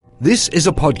This is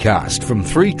a podcast from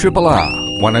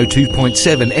 3RRR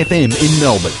 102.7 FM in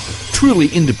Melbourne. Truly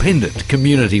independent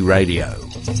community radio.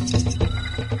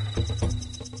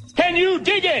 Can you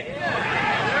dig it?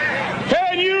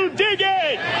 Can you dig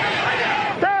it?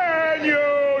 Can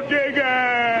you dig it?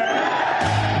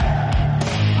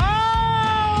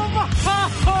 Oh,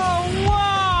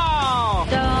 wow!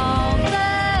 Don't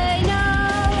they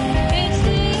know it's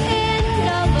the end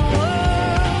of the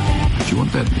world? Do you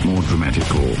want that more dramatic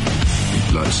or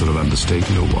like sort of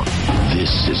understated or what?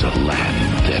 This is a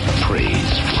land that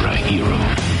prays for a hero.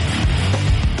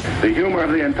 The humor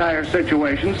of the entire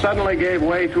situation suddenly gave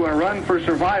way to a run for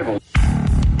survival.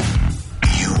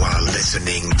 You are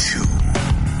listening to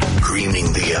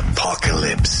Greening the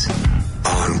Apocalypse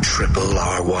on Triple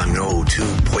R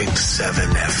 102.7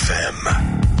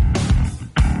 FM.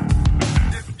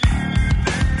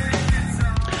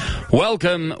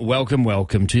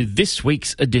 Welcome to this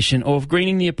week's edition of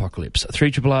Greening the Apocalypse,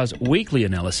 3RRR's weekly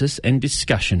analysis and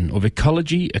discussion of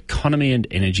ecology, economy and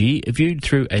energy viewed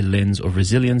through a lens of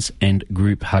resilience and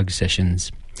group hug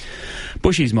sessions.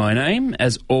 Bushy's my name.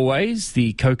 As always,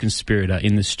 the co-conspirator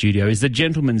in the studio is the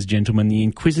gentleman's gentleman, the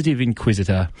inquisitive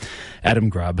inquisitor, Adam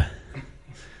Grubb.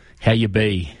 How you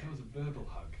be? That was a verbal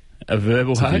hug. A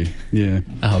verbal hug? Yeah.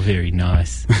 Oh, very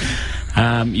nice.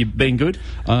 You've been good?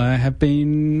 I have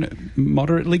been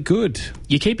moderately good.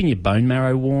 You're keeping your bone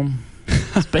marrow warm?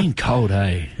 It's been cold,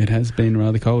 eh? It has been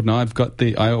rather cold. No,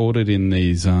 I ordered in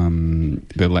these,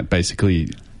 they're like basically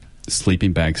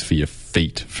sleeping bags for your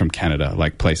feet from Canada,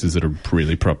 like places that are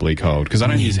really properly cold. Because I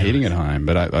don't use heating at home,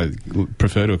 but I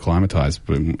prefer to acclimatise.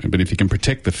 But if you can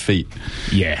protect the feet,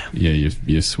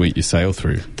 you're sweet, you sail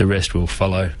through. The rest will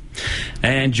follow.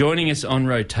 And joining us on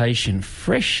rotation,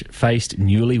 fresh-faced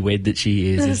newlywed that she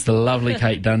is the lovely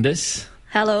Kate Dundas.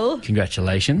 Hello.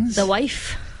 Congratulations. The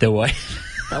wife. The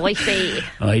wife. The wifey.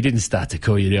 Oh, he didn't start to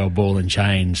call you the old ball and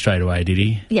chain straight away, did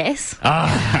he? Yes.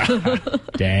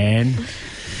 Dan.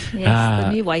 Yes,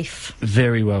 the new wife.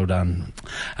 Very well done.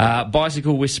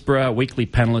 Bicycle Whisperer, weekly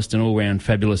panellist and all-round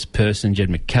fabulous person, Jed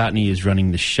McCartney, is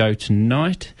running the show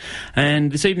tonight.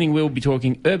 And this evening we'll be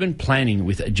talking urban planning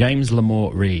with James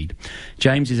Lamore-Reid.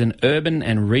 James is an urban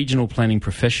and regional planning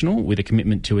professional with a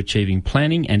commitment to achieving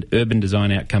planning and urban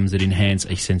design outcomes that enhance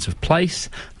a sense of place,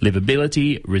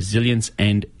 livability, resilience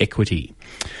and equity.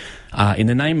 In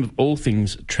the name of all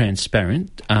things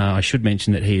transparent, I should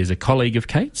mention that he is a colleague of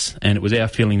Kate's, and it was our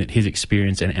feeling that his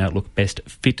experience and outlook best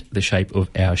fit the shape of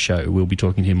our show. We'll be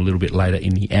talking to him a little bit later in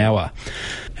the hour.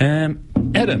 Adam,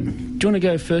 do you want to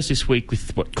go first this week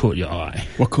with what caught your eye?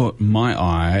 What caught my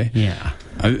eye? Yeah.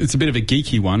 It's a bit of a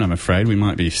geeky one, I'm afraid. We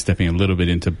might be stepping a little bit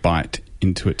into Bite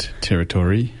Into It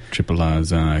territory. Triple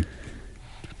R's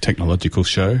technological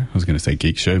show. I was going to say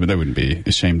geek show, but they wouldn't be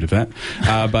ashamed of that.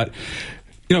 But...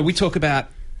 You know, we talk about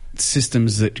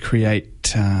systems that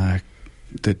create,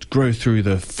 that grow through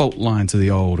the fault lines of the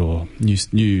old or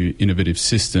new innovative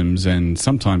systems, and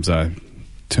sometimes I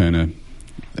turn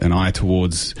an eye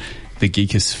towards the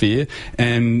geekosphere.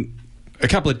 And a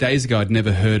couple of days ago, I'd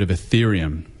never heard of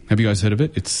Ethereum. Have you guys heard of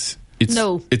it?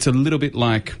 No. It's a little bit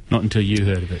like... Not until you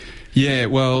heard of it. Yeah,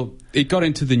 well, it got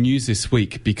into the news this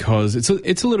week because it's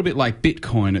a little bit like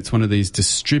Bitcoin. It's one of these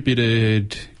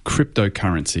distributed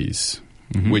cryptocurrencies.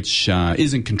 Mm-hmm. Which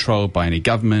isn't controlled by any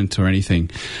government or anything,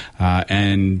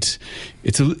 and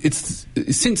it's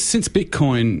since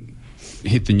Bitcoin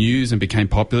hit the news and became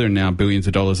popular, and now billions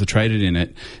of dollars are traded in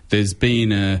it. There's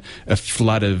been a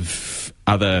flood of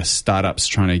other startups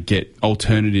trying to get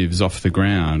alternatives off the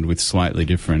ground with slightly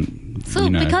different. So,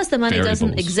 because the money variables.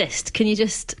 doesn't exist,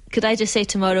 could I just say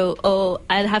tomorrow, oh,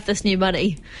 I'll have this new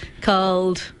money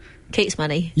called Kate's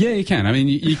money? Yeah, you can. I mean,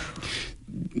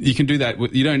 you can do that.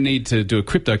 You don't need to do a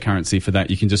cryptocurrency for that.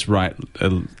 You can just write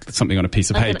something on a piece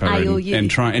of like paper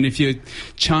and try. And if you're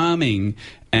charming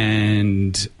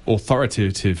and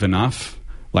authoritative enough,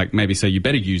 like maybe say you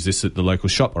better use this at the local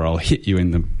shop, or I'll hit you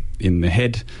in the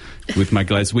head with my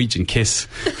Glaswegian kiss,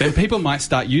 then people might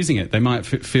start using it. They might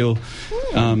feel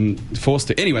forced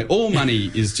to. Anyway, all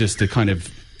money is just a kind of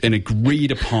an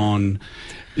agreed upon,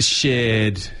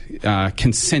 shared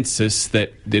consensus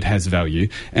that it has value.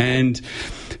 And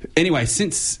anyway,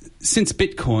 since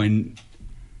Bitcoin,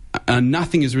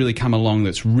 nothing has really come along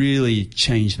that's really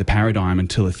changed the paradigm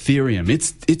until Ethereum.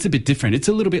 It's a bit different. It's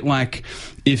a little bit like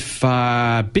if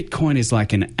Bitcoin is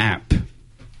like an app,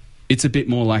 it's a bit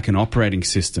more like an operating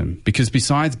system, because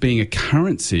besides being a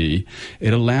currency,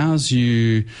 it allows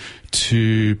you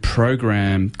to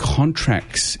program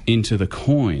contracts into the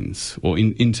coins or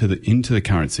into the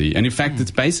currency. And in fact,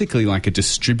 it's basically like a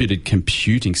distributed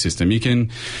computing system. You can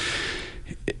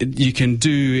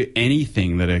do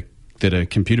anything that a that a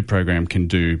computer program can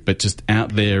do, but just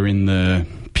out there in the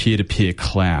peer-to-peer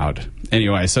cloud.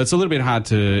 Anyway, so it's a little bit hard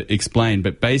to explain,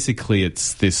 but basically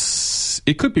it's this...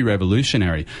 It could be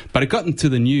revolutionary, but it got into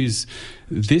the news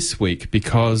this week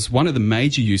because one of the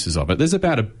major uses of it, there's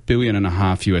about $1.5 billion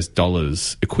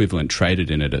US equivalent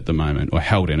traded in it at the moment, or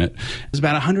held in it. There's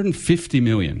about 150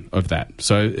 million of that.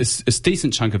 So it's a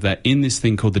decent chunk of that in this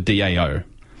thing called the DAO.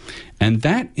 And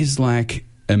that is like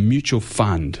a mutual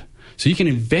fund. So you can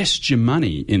invest your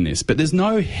money in this, but there's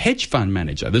no hedge fund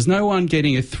manager. There's no one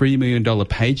getting a $3 million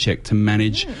paycheck to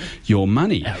manage your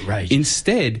money. Outrageous.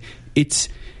 Instead, it's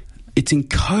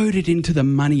encoded into the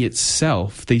money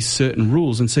itself, these certain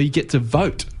rules, and so you get to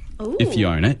vote if you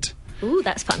own it. Ooh,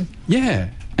 that's fun. Yeah,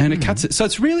 and it cuts it. So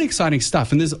it's really exciting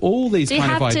stuff, and there's all these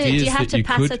kind of ideas that you could... Do you have to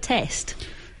pass a test?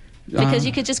 Because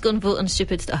you could just go and vote on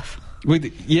stupid stuff.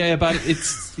 Yeah, but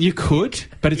you could,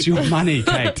 but it's your money,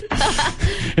 Kate.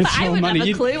 But I wouldn't have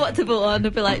a clue what to vote on.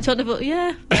 I'd be like, do you want to vote?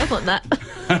 Yeah, I want that.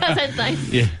 That sounds nice.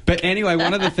 Yeah. But anyway,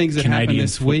 one of the things that happened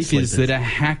this week is that a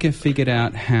hacker figured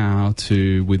out how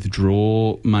to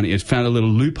withdraw money. It found a little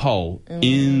loophole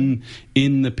in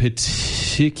the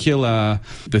particular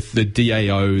the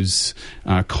DAO's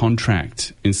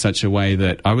contract in such a way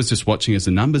that I was just watching as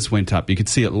the numbers went up. You could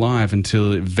see it live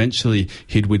until eventually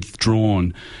he'd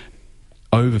withdrawn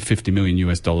over $50 million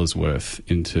US worth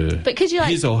into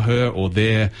his or her or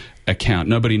their account.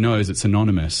 Nobody knows. It's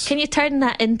anonymous. Can you turn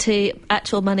that into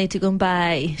actual money to go and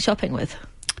buy shopping with?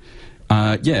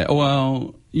 Yeah.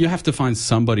 Well, you have to find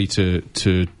somebody to.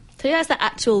 So who has the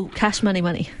actual cash money?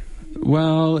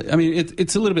 Well, I mean,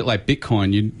 it's a little bit like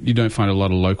Bitcoin. You don't find a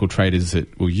lot of local traders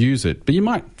that will use it, but you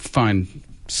might find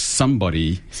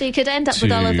somebody. So you could end up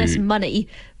with all of this money,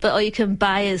 but all you can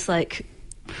buy is like...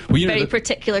 very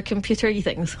particular computer-y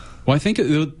things. Well, I think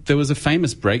there was a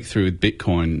famous breakthrough with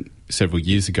Bitcoin several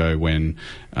years ago when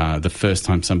the first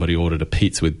time somebody ordered a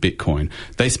pizza with Bitcoin,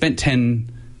 they spent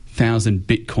 10,000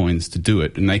 Bitcoins to do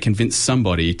it, and they convinced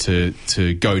somebody to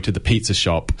go to the pizza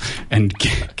shop and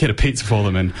get a pizza for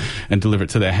them and deliver it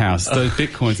to their house. Those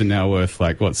Bitcoins are now worth,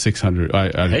 like, what, 600?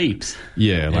 Heaps.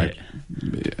 Yeah, like...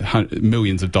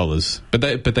 millions of dollars. But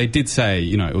they did say,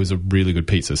 it was a really good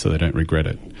pizza, so they don't regret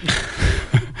it.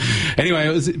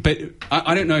 Anyway,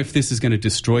 I don't know if this is going to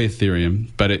destroy Ethereum,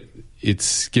 but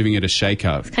it's giving it a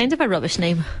shake-up. It's kind of a rubbish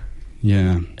name.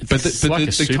 Yeah. But like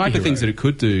the type of things that it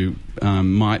could do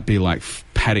might be like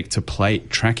paddock-to-plate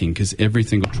tracking, because every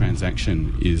single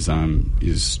transaction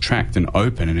is tracked and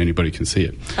open and anybody can see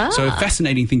it. So a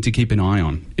fascinating thing to keep an eye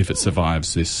on if it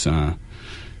survives this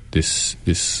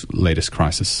latest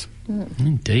crisis.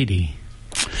 Indeedy.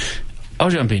 I'll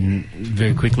jump in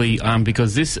very quickly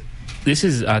because this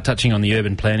is touching on the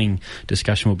urban planning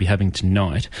discussion we'll be having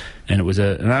tonight, and it was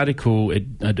an article. It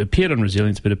appeared on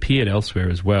Resilience, but appeared elsewhere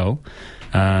as well.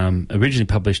 Originally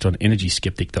published on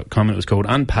EnergySkeptic.com, and it was called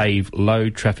 "Unpaved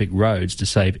Low Traffic Roads to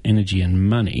Save Energy and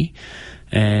Money."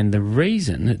 And the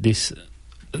reason that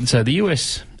so the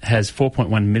US has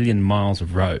 4.1 million miles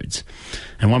of roads,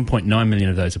 and 1.9 million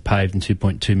of those are paved and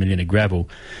 2.2 million are gravel.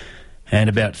 And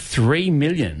about 3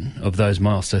 million of those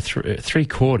miles, so three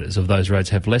quarters of those roads,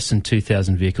 have less than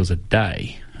 2,000 vehicles a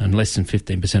day and less than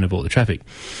 15% of all the traffic.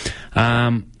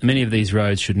 Many of these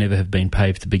roads should never have been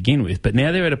paved to begin with, but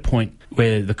now they're at a point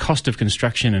where the cost of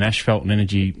construction and asphalt and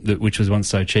energy, which was once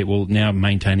so cheap, well, now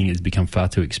maintaining it has become far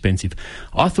too expensive.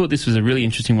 I thought this was a really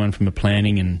interesting one from a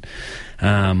planning and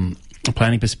a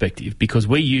planning perspective, because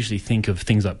we usually think of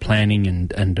things like planning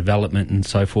and development and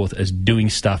so forth as doing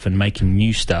stuff and making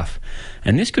new stuff.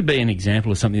 And this could be an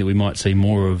example of something that we might see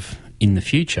more of in the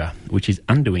future, which is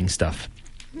undoing stuff.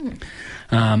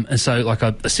 And so like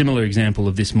a similar example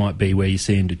of this might be where you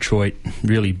see in Detroit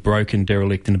really broken,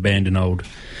 derelict and abandoned old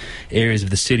areas of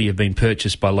the city have been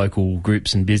purchased by local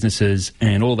groups and businesses,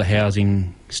 and all the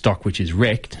housing stock which is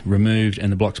wrecked, removed,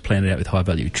 and the blocks planted out with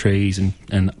high-value trees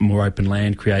and more open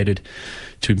land created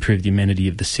to improve the amenity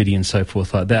of the city and so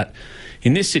forth like that.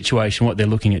 In this situation, what they're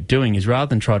looking at doing is, rather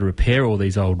than try to repair all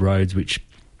these old roads, which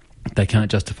they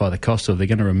can't justify the cost of, they're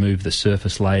going to remove the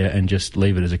surface layer and just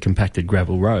leave it as a compacted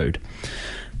gravel road.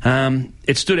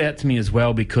 It stood out to me as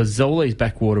well because all these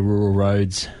backwater rural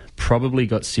roads probably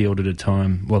got sealed at a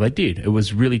time. Well, they did. It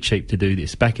was really cheap to do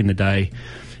this. Back in the day,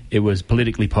 it was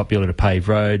politically popular to pave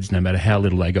roads, no matter how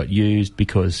little they got used,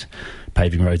 because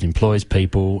paving roads employs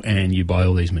people and you buy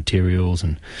all these materials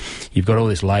and you've got all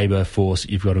this labour force that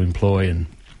you've got to employ and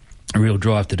a real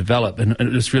drive to develop. And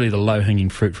it was really the low-hanging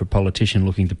fruit for a politician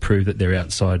looking to prove that they're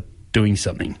outside doing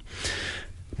something.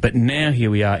 But now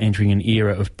here we are entering an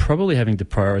era of probably having to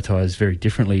prioritise very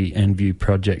differently and view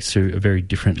projects through a very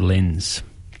different lens.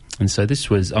 And so this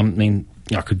was,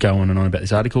 I could go on and on about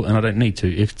this article, and I don't need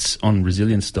to. It's on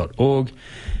resilience.org,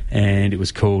 and it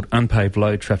was called Unpaved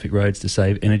Low Traffic Roads to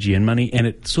Save Energy and Money, and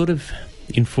it sort of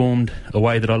informed a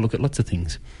way that I look at lots of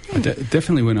things.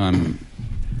 Definitely when I'm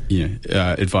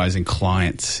advising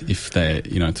clients if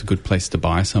it's a good place to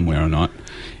buy somewhere or not,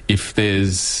 if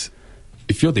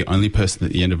you're the only person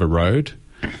at the end of a road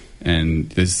and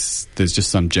there's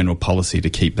just some general policy to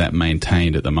keep that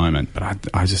maintained at the moment, but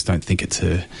I just don't think it's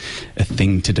a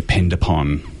thing to depend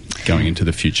upon going into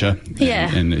the future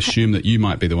and assume that you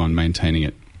might be the one maintaining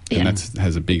it. And that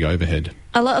has a big overhead.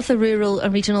 A lot of the rural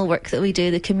and regional work that we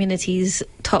do, the community's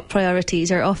top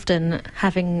priorities are often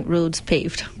having roads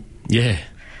paved. Yeah.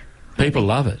 People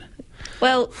love it.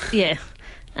 Well, yeah.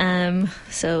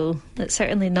 So it's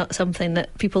certainly not something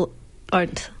that people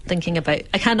aren't thinking about.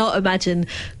 I cannot imagine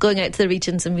going out to the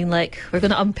regions and being like, we're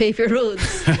going to unpave your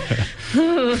roads.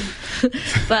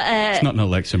 But it's not an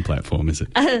election platform, is it?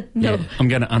 No. Yeah. I'm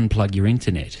going to unplug your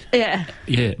internet. Yeah.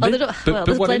 Yeah.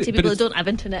 There's plenty of people who don't have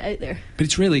internet out there. But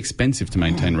it's really expensive to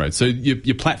maintain roads. So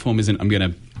your platform isn't, I'm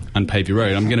going to unpave your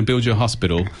road, I'm going to build you a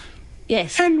hospital.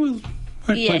 Yes. And we'll...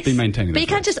 Won't be maintaining. But you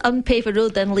can't just unpave a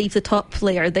road then leave the top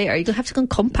layer there. You're going to have to go and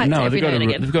compact it every now and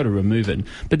again. They've got to remove it.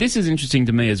 But this is interesting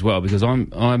to me as well, because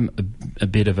I'm a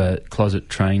bit of a closet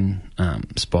train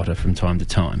spotter from time to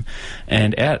time.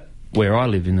 And out where I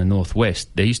live in the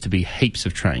northwest, there used to be heaps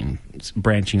of trains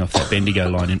branching off that Bendigo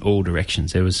line in all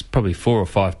directions. There was probably 4 or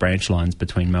 5 branch lines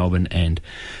between Melbourne and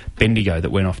Bendigo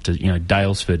that went off to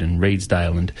Daylesford and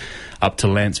Reedsdale and up to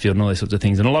Lancefield and all those sorts of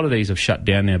things. And a lot of these have shut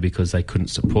down now because they couldn't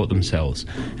support themselves.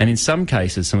 And in some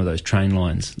cases, some of those train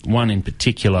lines, one in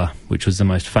particular, which was the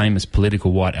most famous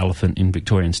political white elephant in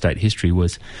Victorian state history,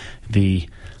 was the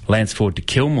Lanceford to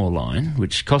Kilmore line,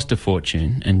 which cost a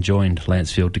fortune and joined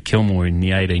Lancefield to Kilmore in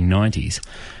the 1890s.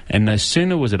 And no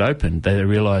sooner was it opened, they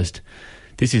realised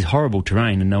this is horrible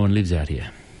terrain and no one lives out here.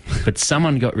 But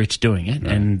someone got rich doing it,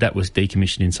 and that was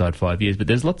decommissioned inside 5 years. But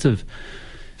there's lots of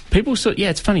people.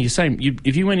 It's funny, you're saying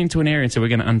if you went into an area and said we're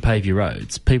going to unpave your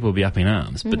roads, people would be up in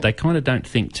arms. But they kind of don't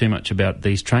think too much about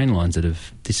these train lines that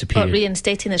have disappeared. Or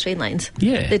reinstating the train lines.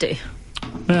 Yeah. They do.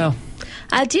 Well...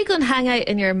 do you go and hang out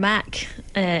in your Mac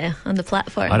on the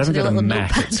platform? I don't got a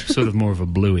Mac. It's sort of more of a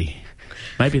Bluey.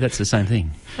 Maybe that's the same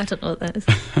thing. I don't know what that is.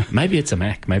 Maybe it's a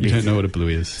Mac. Maybe you don't know what a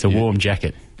Bluey is. It's a warm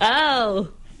jacket. Oh.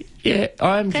 Yeah,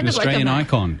 I'm an Australian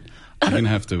icon. You're going to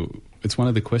have to... It's one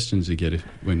of the questions you get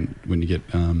when you get...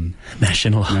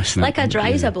 National. Like a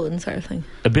Dryzerbone sort of thing.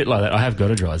 A bit like that. I have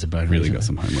got a Dryzerbone. Really got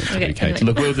some homework to do, Kate. Anyway.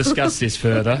 Look, we'll discuss this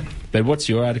further. But what's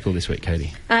your article this week,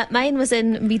 Katie? Mine was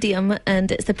in Medium,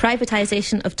 and it's the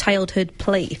privatisation of childhood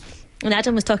play. And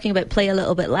Adam was talking about play a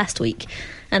little bit last week,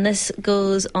 and this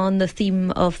goes on the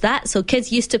theme of that. So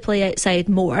kids used to play outside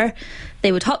more.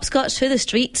 They would hopscotch through the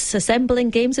streets, assembling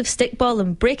games of stickball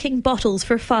and breaking bottles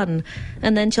for fun.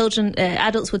 And then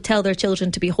adults would tell their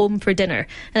children to be home for dinner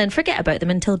and then forget about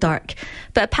them until dark.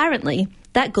 But apparently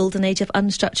that golden age of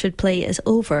unstructured play is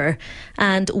over,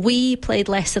 and we played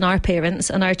less than our parents,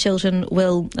 and our children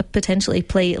will potentially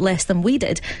play less than we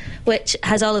did, which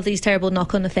has all of these terrible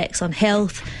knock-on effects on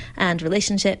health and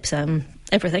relationships and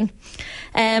everything.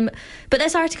 But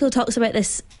this article talks about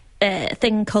this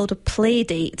thing called a play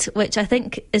date, which I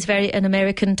think is an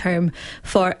American term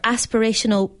for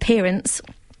aspirational parents,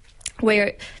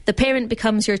 where the parent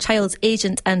becomes your child's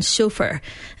agent and chauffeur.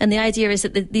 And the idea is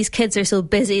that these kids are so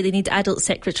busy, they need adult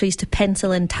secretaries to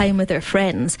pencil in time with their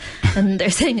friends. And they're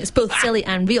saying it's both silly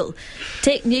and real.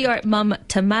 Take New York mum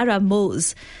Tamara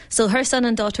Mose. So her son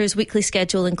and daughter's weekly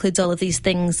schedule includes all of these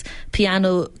things: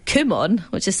 piano kumon,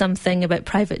 which is something about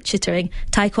private tutoring,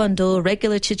 taekwondo,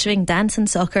 regular tutoring, dance and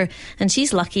soccer. And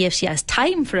she's lucky if she has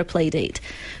time for a play date.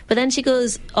 But then she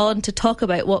goes on to talk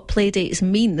about what play dates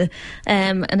mean,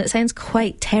 and it sounds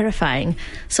quite terrifying.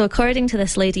 So according to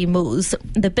this lady Mose,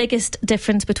 the biggest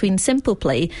difference between simple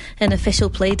play and official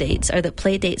play dates are that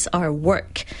play dates are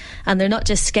work, and they're not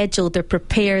just scheduled, they're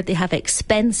prepared, they have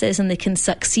expenses, and they can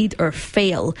succeed or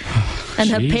fail.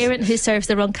 And a parent who serves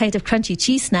the wrong kind of crunchy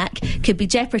cheese snack could be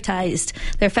jeopardised,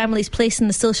 their family's place in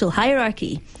the social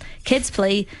hierarchy. Kids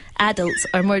play, adults,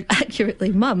 or more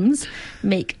accurately mums,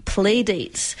 make play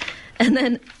dates. And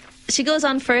then she goes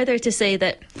on further to say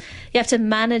that you have to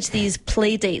manage these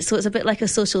play dates, so it's a bit like a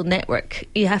social network.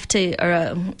 You have to, or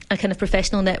a kind of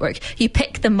professional network. You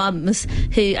pick the mums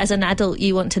who, as an adult,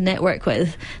 you want to network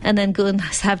with, and then go and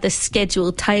have this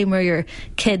scheduled time where your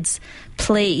kids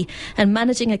play. And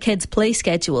managing a kid's play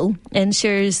schedule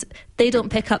ensures they don't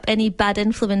pick up any bad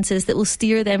influences that will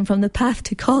steer them from the path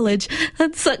to college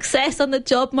and success on the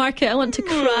job market. I want to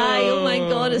cry. Oh my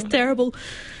God, it's terrible.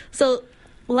 So,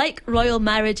 like royal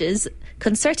marriages,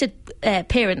 concerted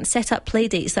parents set up play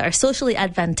dates that are socially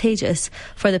advantageous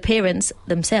for the parents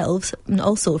themselves and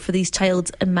also for these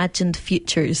child's imagined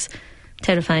futures.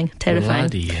 Terrifying.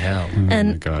 Bloody hell. And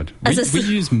Oh my God. as We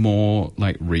use more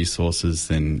like resources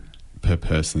than per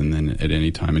person than at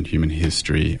any time in human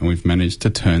history, and we've managed to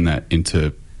turn that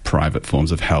into private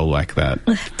forms of hell like that.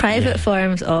 private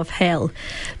forms of hell.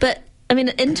 But, I mean,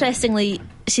 interestingly,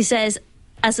 she says,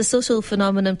 as a social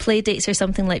phenomenon, play dates are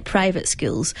something like private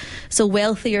schools. So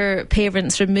wealthier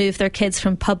parents remove their kids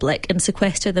from public and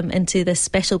sequester them into this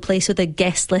special place with a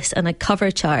guest list and a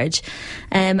cover charge,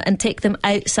 and take them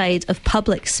outside of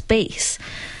public space.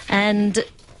 And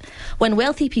when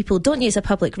wealthy people don't use a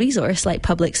public resource like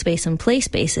public space and play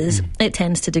spaces, it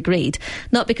tends to degrade.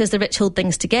 Not because the rich hold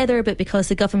things together, but because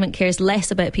the government cares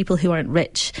less about people who aren't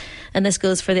rich. And this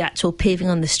goes for the actual paving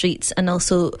on the streets and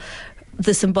also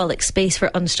the symbolic space for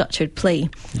unstructured play.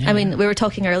 Yeah. I mean, we were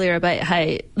talking earlier about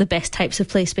how the best types of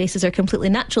play spaces are completely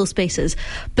natural spaces,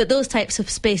 but those types of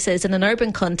spaces in an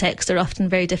urban context are often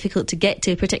very difficult to get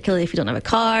to, particularly if you don't have a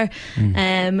car.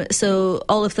 So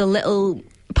all of the little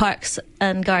parks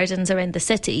and gardens around the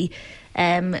city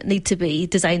need to be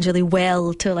designed really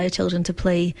well to allow children to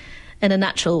play in a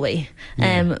natural way.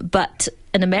 But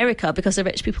in America, because the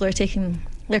rich people are taking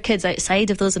their kids outside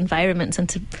of those environments and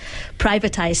to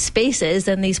privatised spaces,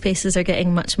 then these spaces are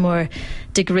getting much more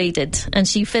degraded. And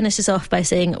she finishes off by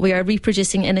saying, we are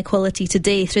reproducing inequality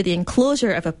today through the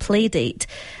enclosure of a play date,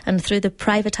 and through the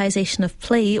privatisation of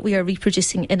play, we are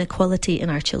reproducing inequality in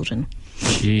our children.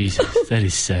 Jesus, that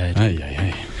is sad.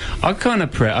 I kind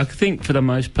of I think for the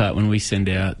most part when we send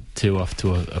our two off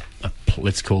to a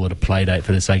let's call it a play date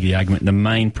for the sake of the argument, the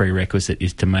main prerequisite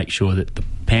is to make sure that the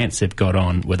pants they've got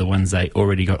on were the ones they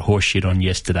already got horse shit on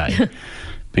yesterday,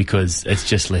 because it's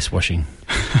just less washing.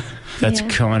 That's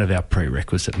kind of our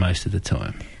prerequisite most of the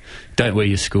time. Don't wear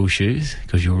your school shoes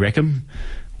because you'll wreck them.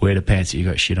 Wear the pants that you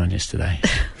got shit on yesterday.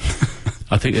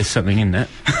 I think there's something in that.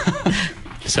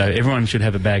 So everyone should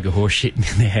have a bag of horse shit in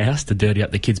their house to dirty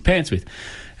up the kids' pants with.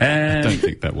 I don't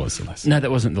think that was the lesson. No, that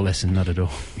wasn't the lesson, not at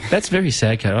all. That's very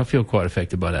sad, Kate. I feel quite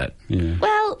affected by that. Yeah.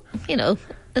 Well, you know,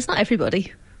 it's not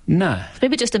everybody. No. It's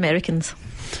maybe just Americans.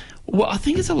 Well, I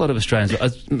think it's a lot of Australians.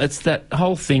 It's that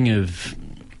whole thing of...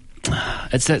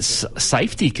 It's that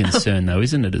safety concern, though,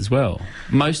 isn't it, as well?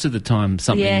 Most of the time,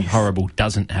 something horrible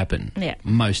doesn't happen. Yeah.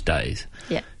 Most days.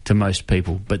 Yeah. To most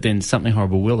people. But then something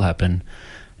horrible will happen,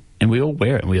 and we all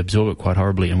wear it, and we absorb it quite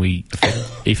horribly, and we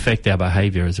affect our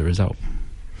behaviour as a result.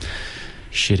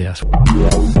 Shithouse.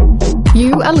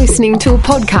 You are listening to a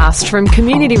podcast from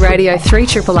Community Radio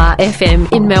 3RRR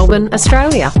FM in Melbourne,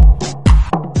 Australia.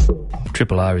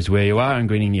 Triple R is where you are, and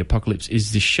Greening the Apocalypse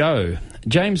is the show.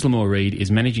 James Lamore-Reid is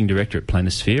Managing Director at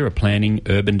Planisphere, a planning,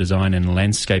 urban design and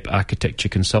landscape architecture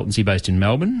consultancy based in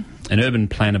Melbourne. An urban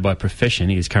planner by profession,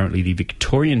 he is currently the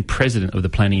Victorian President of the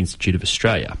Planning Institute of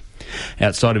Australia.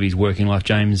 Outside of his working life,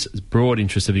 James' broad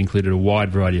interests have included a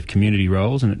wide variety of community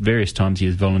roles, and at various times he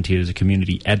has volunteered as a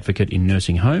community advocate in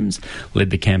nursing homes, led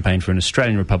the campaign for an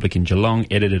Australian Republic in Geelong,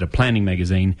 edited a planning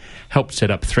magazine, helped set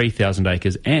up 3,000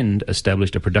 acres and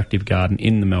established a productive garden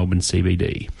in the Melbourne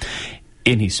CBD.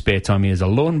 In his spare time, he is a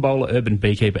lawn bowler, urban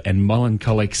beekeeper and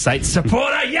melancholic Saints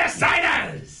supporter. Yes,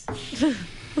 Saints!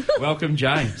 Welcome,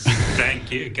 James.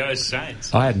 Thank you. Go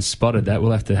Saints. I hadn't spotted that.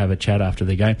 We'll have to have a chat after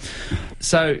the game.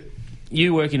 So,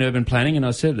 you work in urban planning, and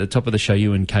I said at the top of the show,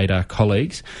 you and Kate are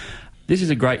colleagues. This is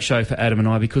a great show for Adam and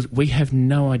I because we have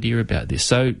no idea about this.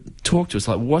 So, talk to us.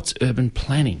 Like, what's urban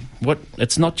planning?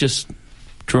 It's not just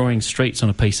drawing streets on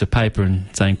a piece of paper and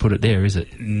saying put it there, is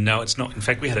it? No, it's not. In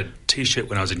fact, we had a T-shirt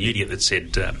when I was in uni that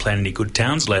said "Plan any good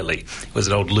towns lately." It was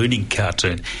an old Looney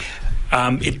cartoon.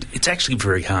 It's actually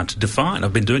very hard to define.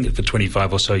 I've been doing it for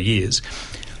 25 or so years.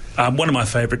 One of my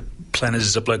favourite planners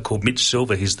is a bloke called Mitch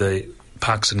Silver. He's the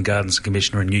Parks and Gardens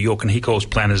Commissioner in New York, and he calls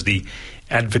planners the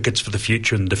advocates for the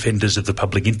future and defenders of the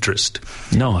public interest.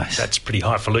 Nice. That's pretty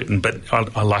highfalutin, but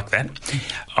I like that.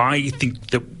 I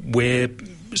think that we're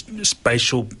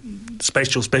spatial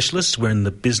specialists. We're in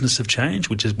the business of change,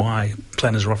 which is why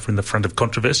planners are often in the front of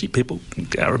controversy. People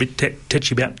are a bit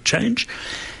tetchy about change.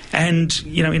 And,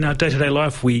 you know, in our day-to-day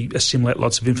life, we assimilate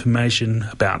lots of information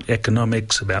about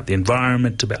economics, about the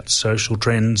environment, about social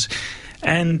trends.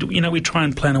 And, you know, we try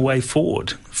and plan a way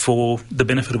forward for the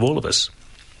benefit of all of us.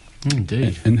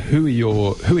 Indeed. And who are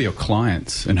your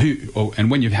clients?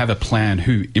 And when you have a plan,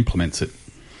 who implements it?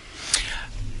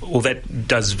 Well, that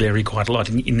does vary quite a lot.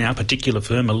 In our particular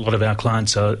firm, a lot of our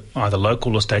clients are either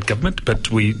local or state government, but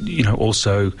we, you know,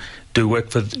 also do work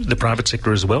for the private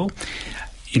sector as well.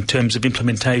 In terms of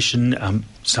implementation,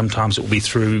 sometimes it will be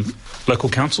through local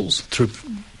councils, through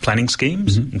planning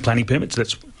schemes and planning permits.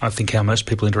 That's, I think, how most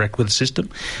people interact with the system.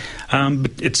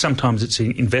 But sometimes it's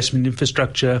investment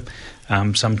infrastructure.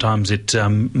 Sometimes it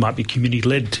might be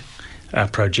community-led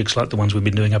projects like the ones we've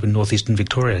been doing up in northeastern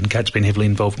Victoria, and Kate's been heavily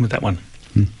involved with that one.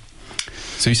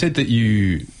 So you said that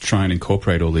you try and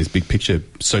incorporate all these big picture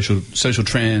social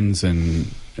trends and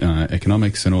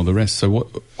economics and all the rest. So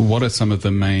what are some of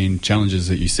the main challenges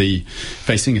that you see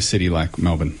facing a city like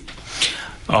Melbourne?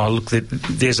 Oh, look,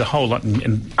 there's a whole lot,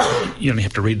 and you only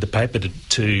have to read the paper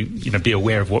to be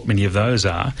aware of what many of those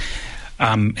are.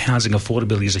 Housing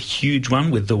affordability is a huge one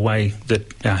with the way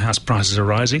that our house prices are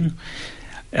rising.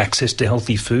 Access to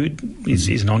healthy food is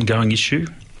an ongoing issue.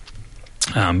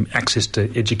 Access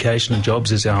to education and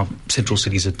jobs as our central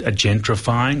cities are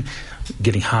gentrifying,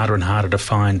 getting harder and harder to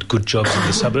find good jobs in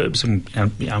the suburbs, and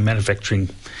our manufacturing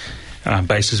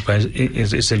base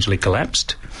is essentially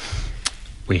collapsed.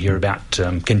 We hear about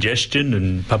congestion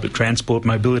and public transport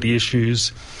mobility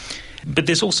issues. But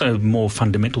there's also more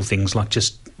fundamental things like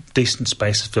just decent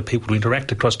spaces for people to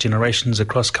interact across generations,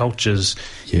 across cultures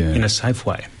in a safe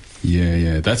way.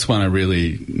 Yeah. That's one I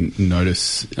really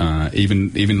notice,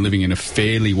 even living in a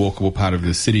fairly walkable part of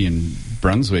the city in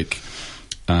Brunswick.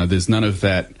 There's none of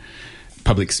that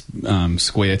public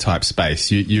square type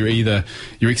space. Your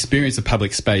experience of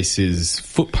public space is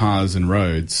footpaths and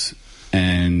roads,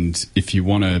 and if you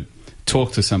want to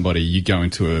talk to somebody, you go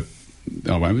into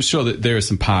I'm sure that there are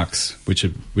some parks which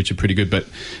are pretty good, but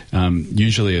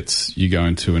usually it's you go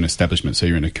into an establishment, so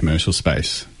you're in a commercial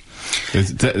space.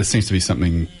 There seems to be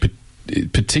something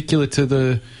particular to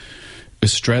the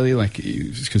Australia, like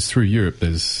because through Europe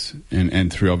there's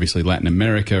and through obviously Latin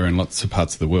America and lots of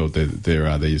parts of the world there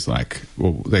are these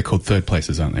they're called third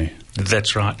places, aren't they?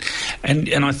 That's right, and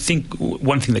I think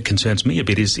one thing that concerns me a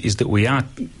bit is that we are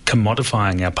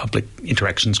commodifying our public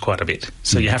interactions quite a bit.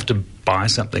 So you have to buy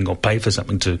something or pay for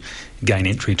something to gain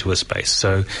entry to a space.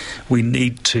 So we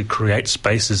need to create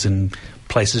spaces and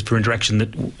places for interaction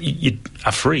that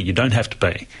are free. You don't have to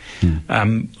pay.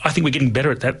 I think we're getting better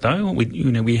at that, though. We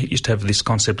used to have this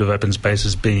concept of open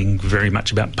spaces being very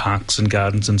much about parks and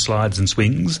gardens and slides and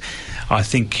swings. I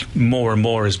think more and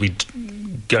more as we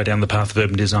go down the path of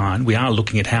urban design, we are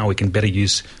looking at how we can better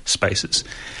use spaces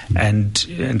and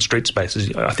street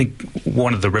spaces. I think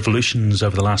one of the revolutions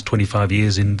over the last 25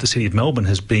 years in the city of Melbourne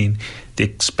has been the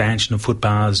expansion of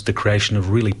footpaths, the creation of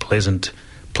really pleasant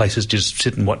places to just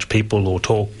sit and watch people or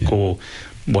talk or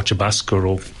watch a busker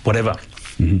or whatever.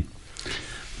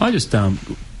 I just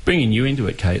bringing you into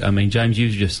it, Kate. I mean, James, you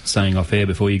were just saying off air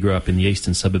before you grew up in the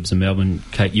eastern suburbs of Melbourne.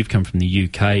 Kate, you've come from the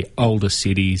UK, older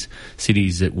cities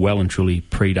that well and truly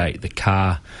predate the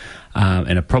car,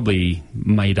 and are probably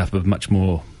made up of much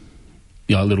more,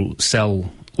 little cell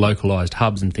localised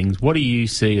hubs and things. What do you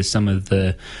see as some of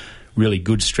the really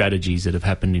good strategies that have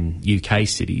happened in UK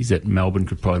cities that Melbourne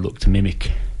could probably look to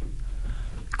mimic?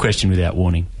 Question without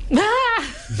warning.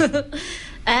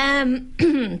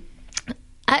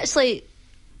 Actually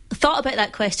thought about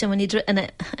that question when you'd written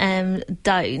it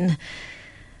down.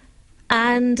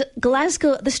 And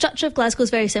Glasgow, the structure of Glasgow is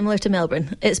very similar to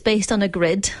Melbourne. It's based on a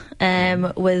grid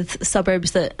with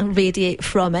suburbs that radiate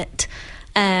from it.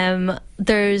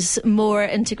 There's more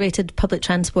integrated public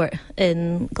transport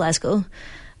in Glasgow.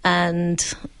 And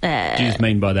do you just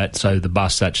mean by that, so the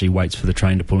bus actually waits for the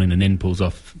train to pull in and then pulls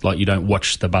off? Like you don't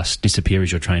watch the bus disappear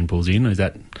as your train pulls in? Is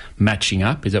that matching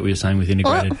up? Is that what you're saying with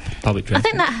integrated public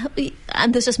transport? I think that,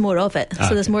 and there's just more of it.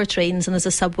 So there's more trains and there's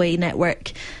a subway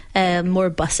network, more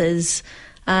buses.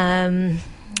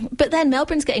 But then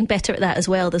Melbourne's getting better at that as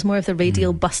well. There's more of the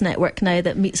radial bus network now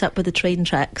that meets up with the train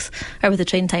tracks, or with the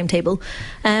train timetable.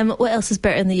 What else is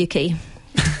better in the UK?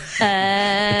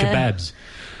 The kebabs.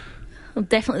 Well,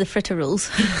 definitely the fritter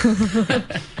rolls.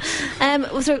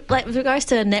 With regards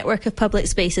to a network of public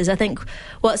spaces, I think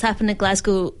what's happened in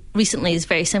Glasgow recently is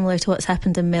very similar to what's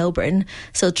happened in Melbourne.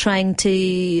 So trying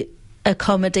to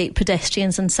accommodate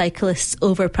pedestrians and cyclists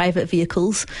over private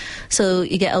vehicles. So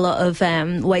you get a lot of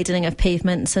widening of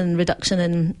pavements and reduction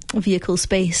in vehicle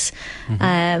space,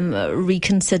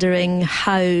 reconsidering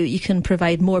how you can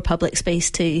provide more public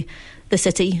space to the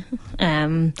city,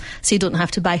 so you don't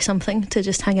have to buy something to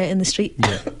just hang out in the street.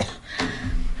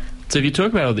 So if you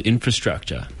talk about all the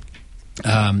infrastructure,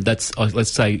 that's,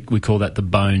 let's say we call that the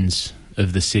bones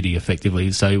of the city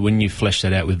effectively. So when you flesh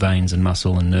that out with veins and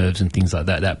muscle and nerves and things like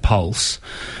that, that pulse,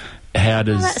 how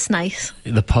does... that's nice.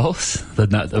 The pulse?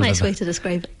 Nice way to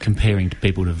describe it. Comparing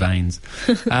people to veins.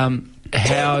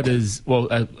 How does... Well,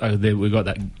 we've got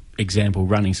that example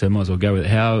running, so I might as well go with it.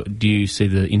 How do you see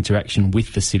the interaction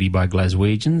with the city by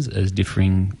Glaswegians as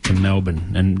differing to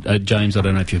Melbourne? And James, I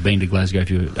don't know if you've been to Glasgow, if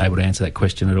you're able to answer that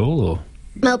question at all, or...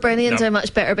 Melburnians No. are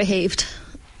much better behaved.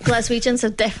 Glaswegians are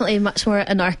definitely much more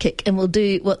anarchic and will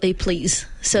do what they please.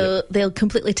 So they'll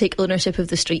completely take ownership of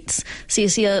the streets. So you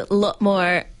see a lot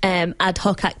more ad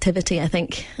hoc activity, I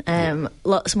think.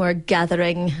 Lots more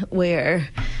gathering where...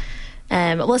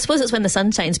 well, I suppose it's when the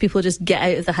sun shines, people just get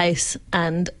out of the house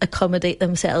and accommodate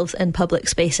themselves in public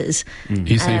spaces.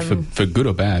 You saying for good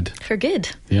or bad? For good.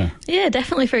 Yeah. Yeah,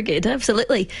 definitely for good,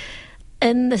 absolutely.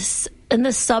 In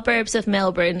the suburbs of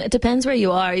Melbourne, it depends where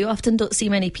you are. You often don't see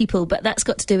many people, but that's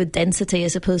got to do with density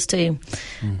as opposed to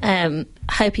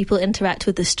how people interact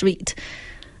with the street.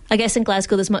 I guess in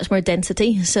Glasgow there's much more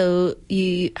density, so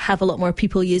you have a lot more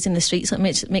people using the street, so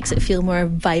it makes it feel more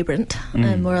vibrant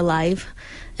and more alive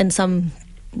in some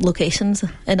locations.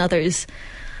 In others,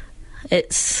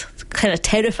 it's kind of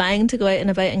terrifying to go out and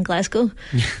about in Glasgow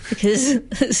because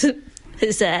it's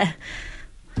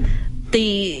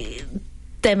the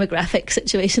demographic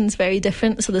situation's very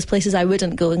different. So there's places I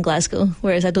wouldn't go in Glasgow,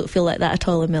 whereas I don't feel like that at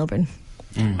all in Melbourne.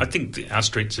 I think our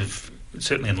streets have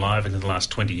certainly enlivened in the last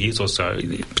 20 years or so,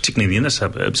 particularly in the inner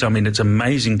suburbs. I mean, it's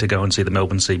amazing to go and see the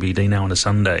Melbourne CBD now on a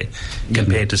Sunday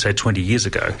compared to, say, 20 years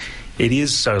ago. It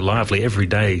is so lively. Every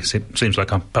day seems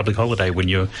like a public holiday when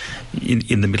you're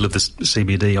in the middle of the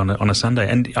CBD on a Sunday.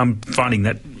 And I'm finding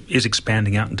that is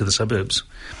expanding out into the suburbs.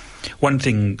 One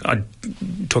thing,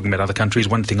 talking about other countries,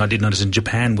 one thing I did notice in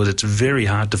Japan was it's very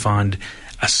hard to find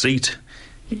a seat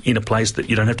in a place that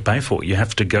you don't have to pay for. You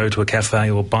have to go to a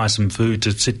cafe or buy some food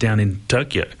to sit down in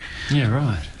Tokyo. Yeah,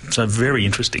 right. So very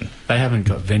interesting. They haven't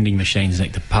got vending machines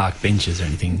next to park benches or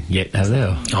anything yet, have they?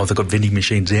 Oh, they've got vending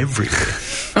machines everywhere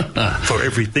for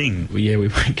everything. Well, yeah, we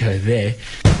won't go there.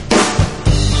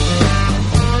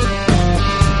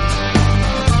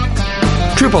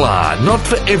 Triple R, not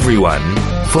for everyone,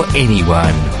 for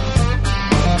anyone.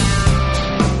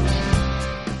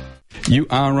 You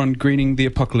are on Greening the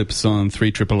Apocalypse on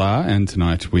 3RRR, and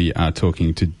tonight we are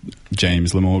talking to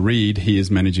James Lamore-Reid. He is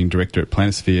Managing Director at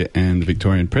Planisphere and the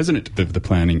Victorian President of the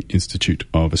Planning Institute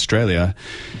of Australia.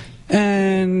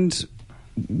 And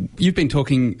you've been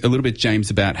talking a little bit, James,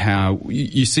 about how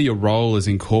you see your role as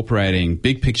incorporating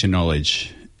big picture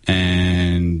knowledge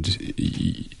and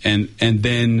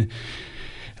then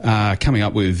coming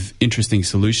up with interesting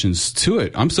solutions to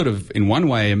it. I'm sort of, in one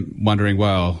way, wondering,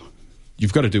 well,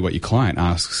 you've got to do what your client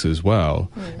asks as well.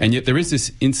 And yet there is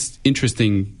this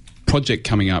interesting project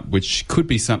coming up which could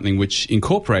be something which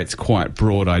incorporates quite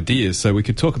broad ideas. So we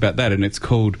could talk about that, and it's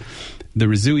called the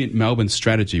Resilient Melbourne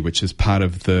Strategy, which is part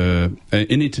of an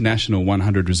international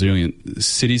 100 Resilient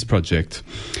Cities project.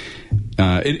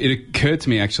 It occurred to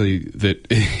me, actually, that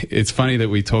it's funny that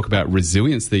we talk about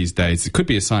resilience these days. It could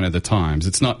be a sign of the times.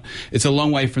 It's a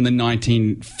long way from the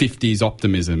 1950s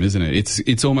optimism, isn't it?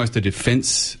 It's almost a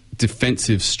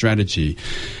defensive strategy.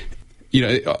 You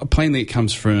know, plainly it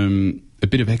comes from a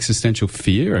bit of existential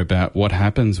fear about what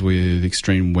happens with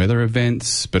extreme weather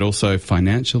events, but also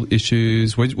financial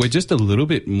issues. We're just a little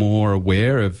bit more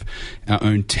aware of our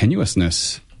own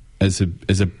tenuousness as a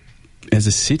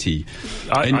city.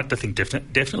 I think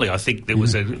definitely. I think there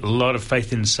was a lot of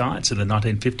faith in science in the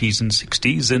 1950s and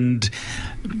 60s, and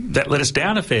that let us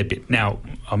down a fair bit. Now,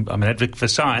 I'm an advocate for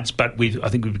science, but I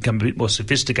think we've become a bit more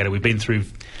sophisticated. We've been through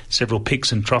several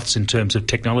peaks and troughs in terms of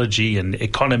technology and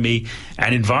economy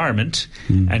and environment,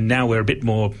 and now we're a bit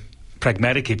more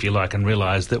pragmatic, if you like, and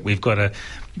realise that we've got to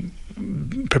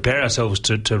prepare ourselves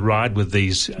to ride with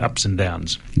these ups and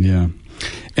downs. Yeah.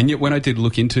 And yet when I did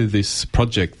look into this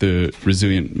project, the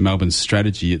Resilient Melbourne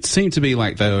Strategy, it seemed to be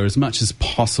like they were as much as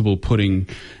possible putting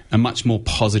a much more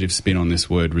positive spin on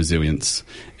this word resilience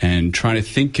and trying to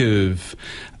think of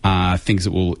things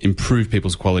that will improve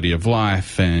people's quality of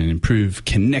life and improve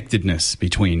connectedness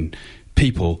between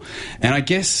people. And I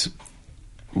guess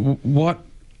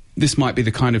this might be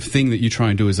the kind of thing that you try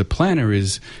and do as a planner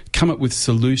is come up with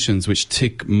solutions which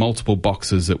tick multiple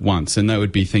boxes at once. And that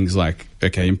would be things like,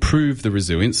 okay, improve the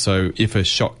resilience. So if a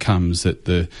shock comes, that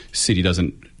the city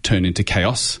doesn't turn into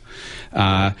chaos.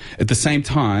 At the same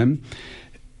time,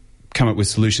 come up with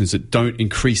solutions that don't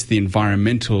increase the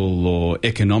environmental or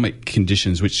economic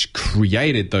conditions which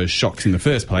created those shocks in the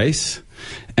first place.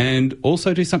 And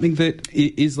also do something that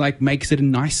is makes it a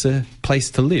nicer place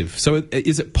to live. So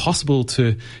is it possible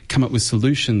to come up with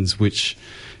solutions which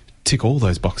tick all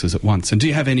those boxes at once? And do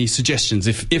you have any suggestions?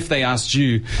 If they asked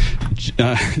you,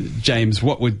 James,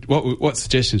 what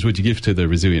suggestions would you give to the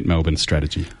Resilient Melbourne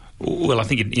Strategy? Well, I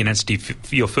think in answer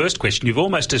to your first question, you've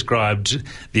almost described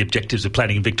the objectives of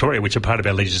planning in Victoria, which are part of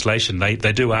our legislation. They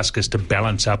do ask us to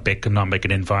balance up economic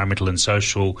and environmental and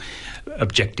social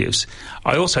objectives.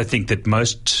 I also think that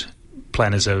most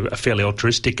planners are fairly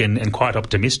altruistic and quite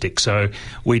optimistic. So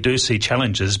we do see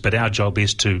challenges, but our job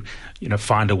is to,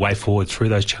 find a way forward through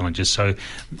those challenges. So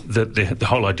the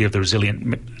whole idea of the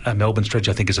resilient Melbourne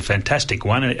strategy, I think, is a fantastic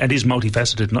one, and it is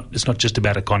multifaceted. It's not just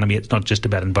about economy. It's not just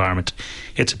about environment.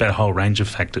 It's about a whole range of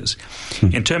factors.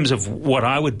 In terms of what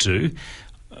I would do,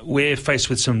 we're faced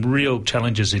with some real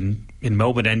challenges in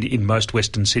Melbourne and in most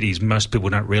Western cities. Most people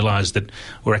don't realise that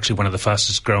we're actually one of the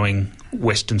fastest growing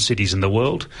Western cities in the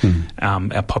world.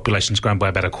 Our population's grown by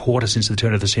about a quarter since the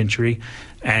turn of the century,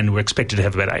 and we're expected to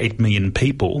have about 8 million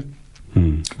people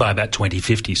by about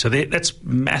 2050. So that's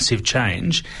massive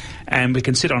change, and we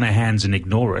can sit on our hands and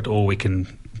ignore it, or we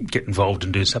can get involved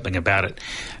and do something about it.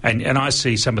 And I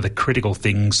see some of the critical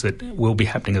things that will be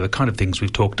happening are the kind of things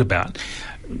we've talked about.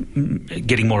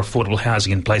 Getting more affordable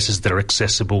housing in places that are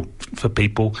accessible for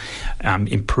people,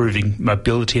 improving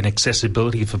mobility and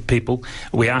accessibility for people.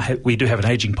 We do have an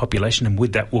ageing population, and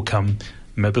with that will come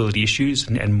mobility issues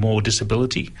and more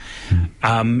disability,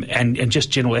 and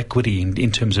just general equity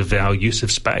in terms of our use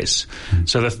of space.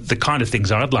 So the kind of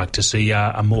things I'd like to see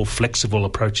are more flexible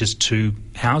approaches to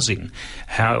housing,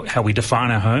 how we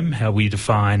define our home, how we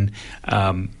define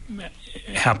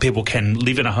how people can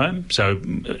live in a home, so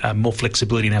more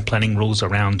flexibility in our planning rules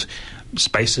around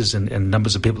spaces and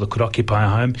numbers of people that could occupy a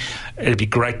home. It'd be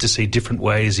great to see different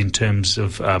ways in terms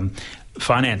of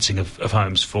financing of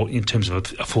homes in terms of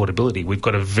affordability. We've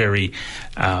got a very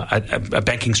a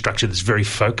banking structure that's very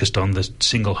focused on the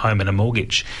single home and a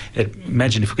mortgage.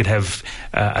 Imagine if we could have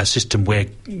a system where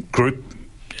group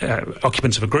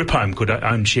occupants of a group home could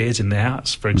own shares in their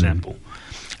house, for example.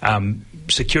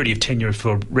 Security of tenure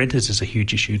for renters is a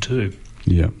huge issue too.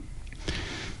 Yeah.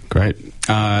 Great.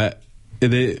 Are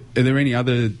there any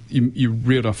other... You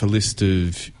reeled off a list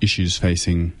of issues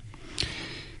facing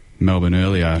Melbourne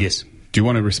earlier. Yes. Do you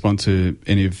want to respond to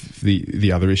any of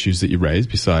the other issues that you raised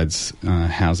besides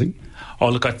housing? Oh,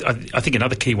 look, I think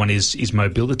another key one is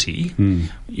mobility.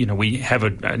 We have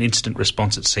an instant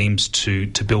response, it seems, to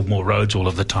build more roads all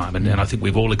of the time. And I think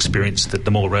we've all experienced that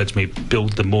the more roads we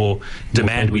build, the more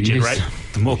demand we generate,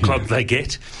 the more clogged they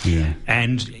get. Yeah.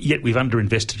 And yet we've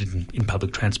underinvested in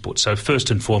public transport. So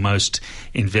first and foremost,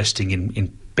 investing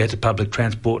in better public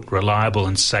transport, reliable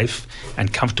and safe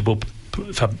and comfortable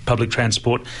public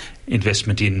transport,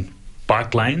 investment in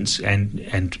bike lanes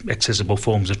and accessible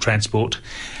forms of transport.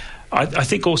 I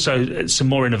think also some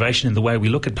more innovation in the way we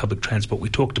look at public transport. We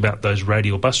talked about those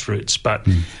radial bus routes, but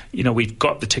we've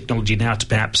got the technology now to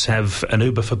perhaps have an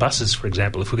Uber for buses, for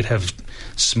example. If we could have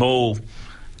small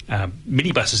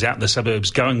minibuses out in the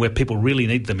suburbs going where people really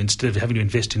need them instead of having to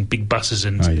invest in big buses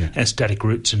and static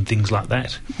routes and things like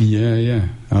that. Yeah.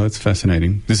 Oh, that's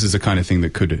fascinating. This is the kind of thing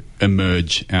that could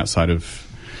emerge outside of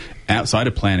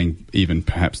planning, even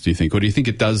perhaps. Do you think, or do you think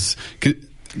it does?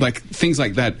 Like things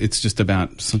like that, it's just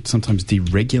about sometimes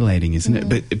deregulating,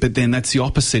 isn't it? But then that's the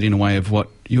opposite in a way of what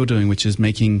you're doing, which is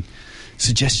making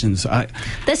suggestions.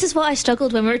 This is what I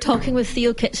struggled when we were talking with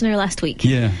Theo Kitchener last week.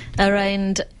 Yeah.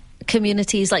 Around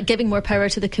communities, like giving more power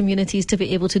to the communities to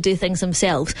be able to do things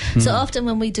themselves. So often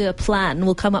when we do a plan,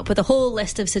 we'll come up with a whole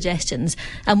list of suggestions.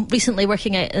 And recently,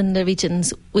 working out in the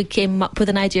regions, we came up with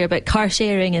an idea about car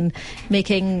sharing and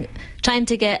trying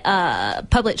to get a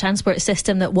public transport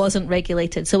system that wasn't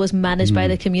regulated, so was managed by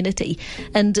the community.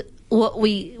 And what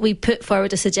we put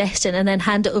forward a suggestion and then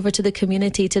hand it over to the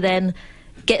community to then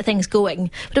get things going.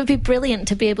 But it would be brilliant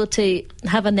to be able to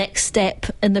have a next step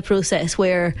in the process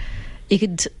where you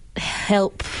could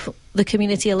help the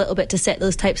community a little bit to set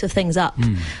those types of things up.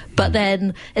 But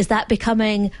then, is that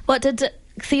becoming, what did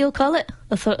Theo call it?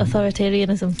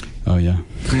 Authoritarianism. Oh, yeah.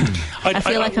 I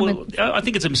feel like I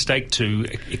think it's a mistake to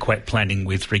equate planning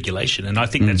with regulation, and I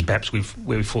think that's perhaps where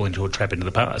we fall into a trap into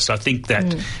the past. I think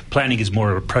that planning is more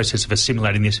of a process of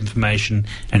assimilating this information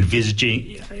and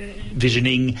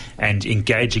visioning and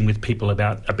engaging with people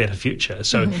about a better future.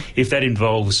 So if that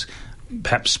involves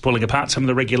perhaps pulling apart some of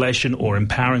the regulation or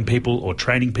empowering people or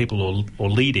training people or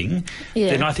leading,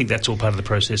 then I think that's all part of the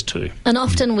process too. And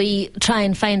often we try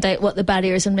and find out what the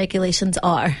barriers and regulations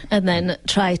are and then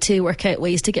try to work out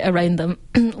ways to get around them.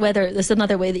 Whether there's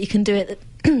another way that you can do it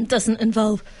that doesn't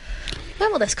involve... Where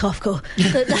will this cough go?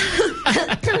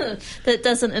 That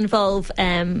doesn't involve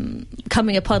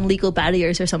coming upon legal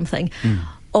barriers or something.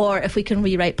 Or if we can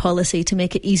rewrite policy to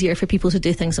make it easier for people to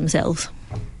do things themselves.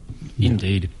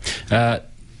 Indeed.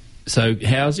 So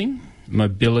housing,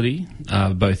 mobility,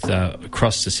 both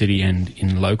across the city and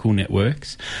in local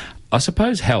networks. I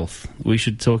suppose health. We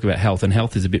should talk about health, and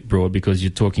health is a bit broad because you're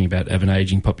talking about an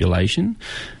ageing population,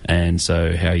 and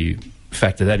so how you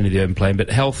factor that into the urban plan.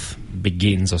 But health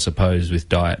begins, I suppose, with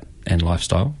diet and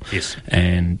lifestyle. Yes.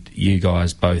 And you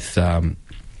guys both are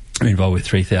involved with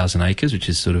 3,000 Acres, which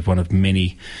is sort of one of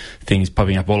many things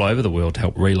popping up all over the world to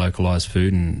help relocalise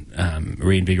food and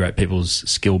reinvigorate people's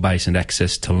skill base and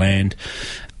access to land.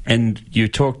 And you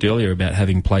talked earlier about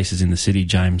having places in the city,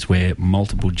 James, where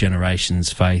multiple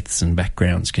generations, faiths and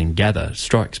backgrounds can gather. It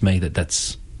strikes me that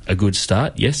that's a good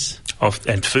start, yes?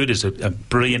 And food is a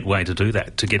brilliant way to do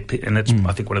that, to get, and that's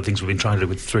I think one of the things we've been trying to do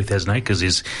with 3,000 Acres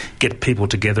is get people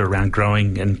together around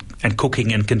growing and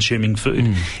cooking and consuming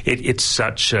food. It's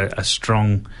such a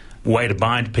strong way to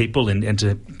bind people and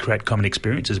to create common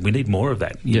experiences. We need more of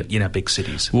that in our big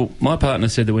cities. Well, my partner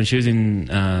said that when she was in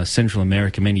Central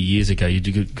America many years ago, you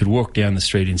could walk down the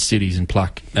street in cities and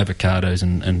pluck avocados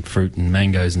and fruit and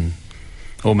mangoes and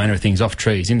all manner of things off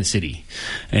trees in the city,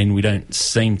 and we don't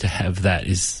seem to have that.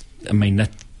 That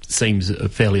seems a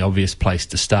fairly obvious place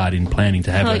to start in planning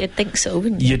to have you'd think so,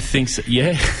 wouldn't you? You'd think so,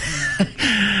 yeah.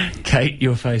 Kate,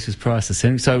 your face was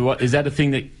priceless. So what, is that a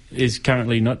thing that is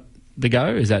currently not the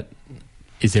go?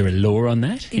 Is there a law on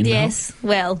that? Yes,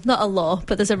 well, not a law,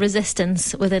 but there's a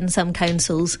resistance within some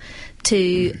councils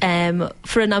to,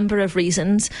 for a number of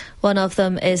reasons. One of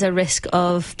them is a risk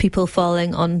of people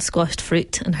falling on squashed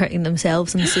fruit and hurting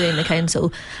themselves and suing the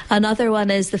council. Another one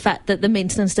is the fact that the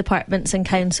maintenance departments in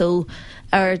council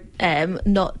are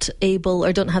not able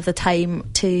or don't have the time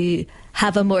to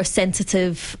have a more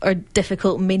sensitive or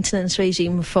difficult maintenance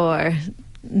regime for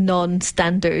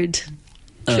non-standard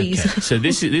trees. Okay. So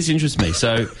this interests me.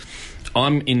 So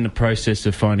I'm in the process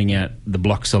of finding out the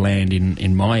blocks of land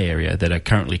in my area that are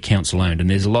currently council owned, and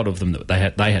there's a lot of them that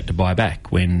they had to buy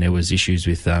back when there was issues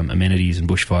with amenities and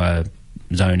bushfire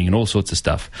zoning and all sorts of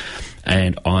stuff.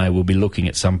 And I will be looking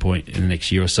at some point in the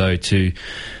next year or so to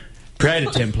create a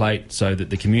template so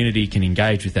that the community can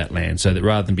engage with that land, so that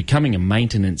rather than becoming a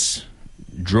maintenance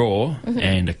draw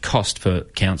and a cost for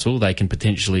council, they can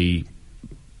potentially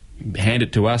hand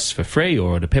it to us for free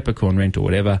or at a peppercorn rent or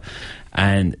whatever,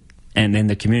 and then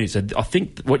the community. So I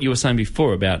think what you were saying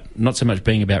before about not so much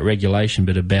being about regulation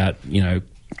but about,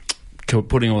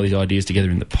 putting all these ideas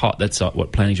together in the pot, that's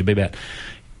what planning should be about.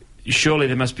 Surely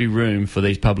there must be room for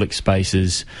these public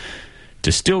spaces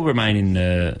to still remain in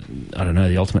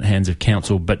the ultimate hands of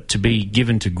council, but to be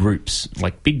given to groups,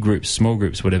 like big groups, small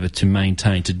groups, whatever, to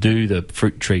maintain, to do the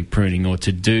fruit tree pruning or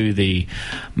to do the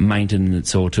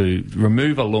maintenance or to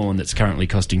remove a lawn that's currently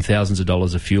costing thousands of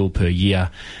dollars of fuel per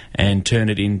year and turn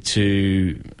it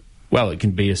into, well, it can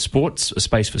be a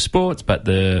space for sports, but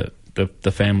the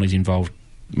families involved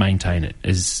maintain it.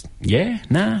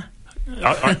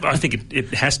 I think it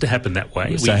has to happen that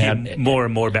way. So we hear more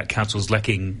and more about councils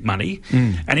lacking money,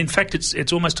 and in fact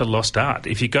it's almost a lost art.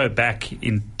 If you go back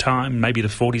in time, maybe the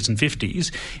 40s and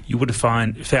 50s, you would have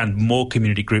found more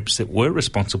community groups that were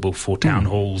responsible for town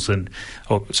halls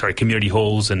community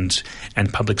halls and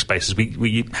public spaces.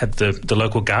 We had the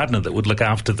local gardener that would look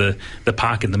after the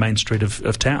park in the main street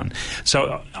of town.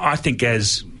 So I think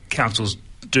as councils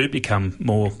do become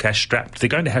more cash-strapped, they're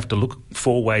going to have to look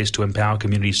for ways to empower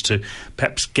communities to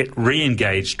perhaps get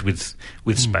re-engaged with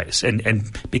space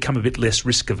and become a bit less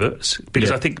risk-averse. Because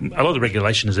I think a lot of the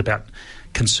regulation is about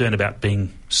concern about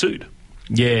being sued.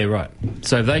 Yeah, right.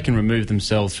 So if they can remove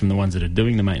themselves from the ones that are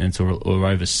doing the maintenance or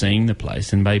overseeing the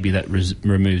place, and maybe that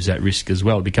removes that risk as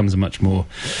well. It becomes a much more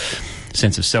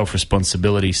sense of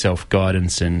self-responsibility,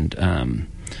 self-guidance and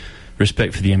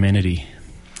respect for the amenity.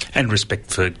 And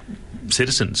respect for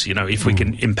citizens. If we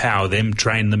can empower them,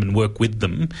 train them and work with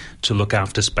them to look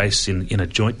after space in a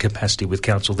joint capacity with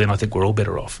council, then I think we're all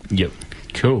better off. Yep.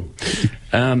 Cool.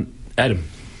 Adam?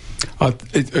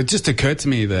 It just occurred to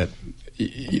me that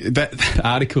that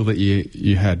article that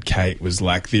you had, Kate, was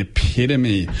like the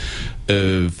epitome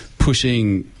of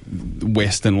pushing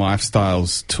Western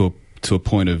lifestyles to a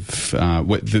point of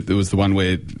there was the one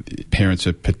where parents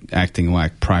are acting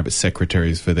like private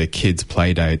secretaries for their kids'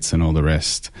 play dates and all the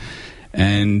rest.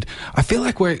 And I feel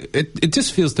like it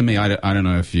just feels to me, I don't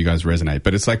know if you guys resonate,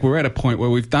 but it's like we're at a point where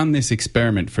we've done this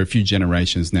experiment for a few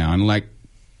generations now, and like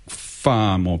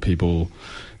far more people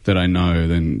that I know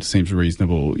than seems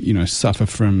reasonable, suffer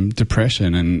from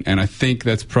depression. And I think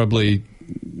that's probably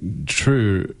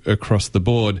true across the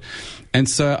board. And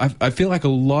so I feel like a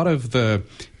lot of the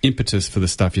impetus for the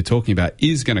stuff you're talking about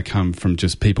is going to come from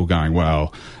just people going,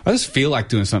 well, I just feel like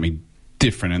doing something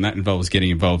different, and that involves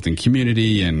getting involved in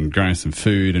community and growing some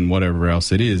food and whatever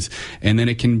else it is. And then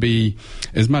it can be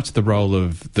as much the role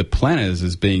of the planners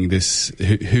as being this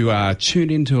who are tuned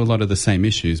into a lot of the same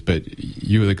issues, but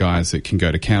you are the guys that can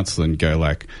go to council and go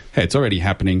like, hey, it's already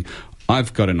happening.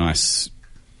 I've got a nice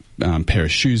pair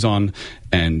of shoes on,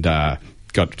 and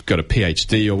got a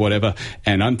PhD or whatever,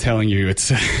 and I'm telling you,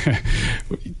 it's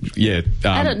yeah.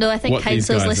 I don't know. I think what these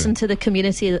councils guys listen to the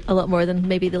community a lot more than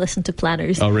maybe they listen to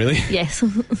planners. Oh, really? Yes.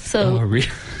 So. Oh, really?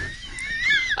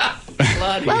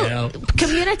 Bloody Well, hell.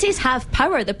 communities have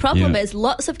power. The problem Yeah. is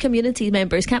lots of community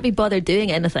members can't be bothered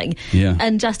doing anything Yeah.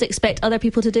 and just expect other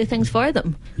people to do things for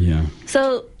them. Yeah.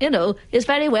 So, it's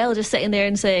very well just sitting there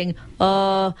and saying,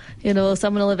 someone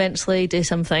will eventually do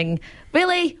something.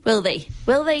 Really? Will they?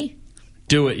 Will they?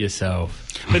 Do it yourself.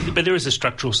 But there is a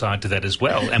structural side to that as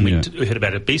well, and we heard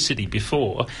about obesity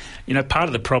before. Part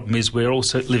of the problem is we're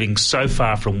also living so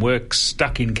far from work,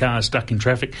 stuck in cars, stuck in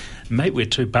traffic. Mate, we're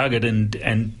too buggered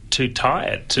and too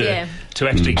tired to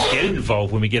actually get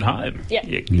involved when we get home. Yeah.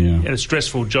 You had a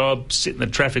stressful job, sit in the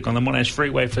traffic on the Monash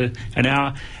Freeway for an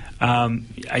hour. Are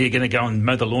you going to go and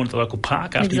mow the lawn at the local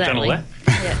park after you've done all that?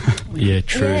 Yeah,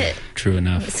 true. Yeah. True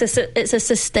enough. It's a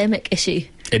systemic issue.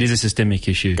 It is a systemic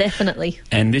issue. Definitely.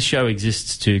 And this show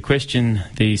exists to question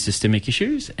the systemic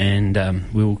issues, and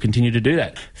we will continue to do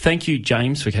that. Thank you,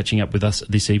 James, for catching up with us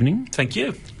this evening. Thank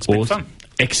you. It's been fun.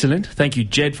 Excellent. Thank you,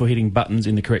 Jed, for hitting buttons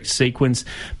in the correct sequence.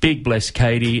 Big bless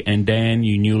Katie and Dan,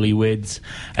 you newlyweds.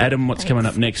 Adam, what's coming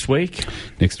up next week?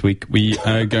 Next week, we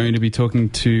are going to be talking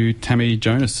to Tammy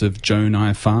Jonas of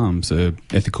Jonai Farms, a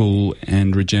ethical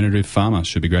and regenerative farmer.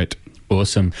 Should be great.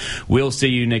 Awesome. We'll see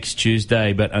you next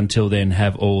Tuesday, but until then,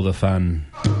 have all the fun.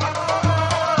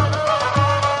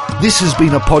 This has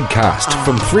been a podcast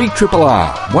from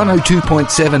 3RRR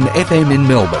 102.7 FM in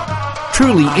Melbourne.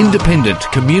 Truly independent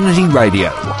community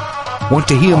radio. Want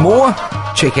to hear more?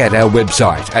 Check out our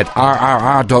website at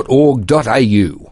rrr.org.au.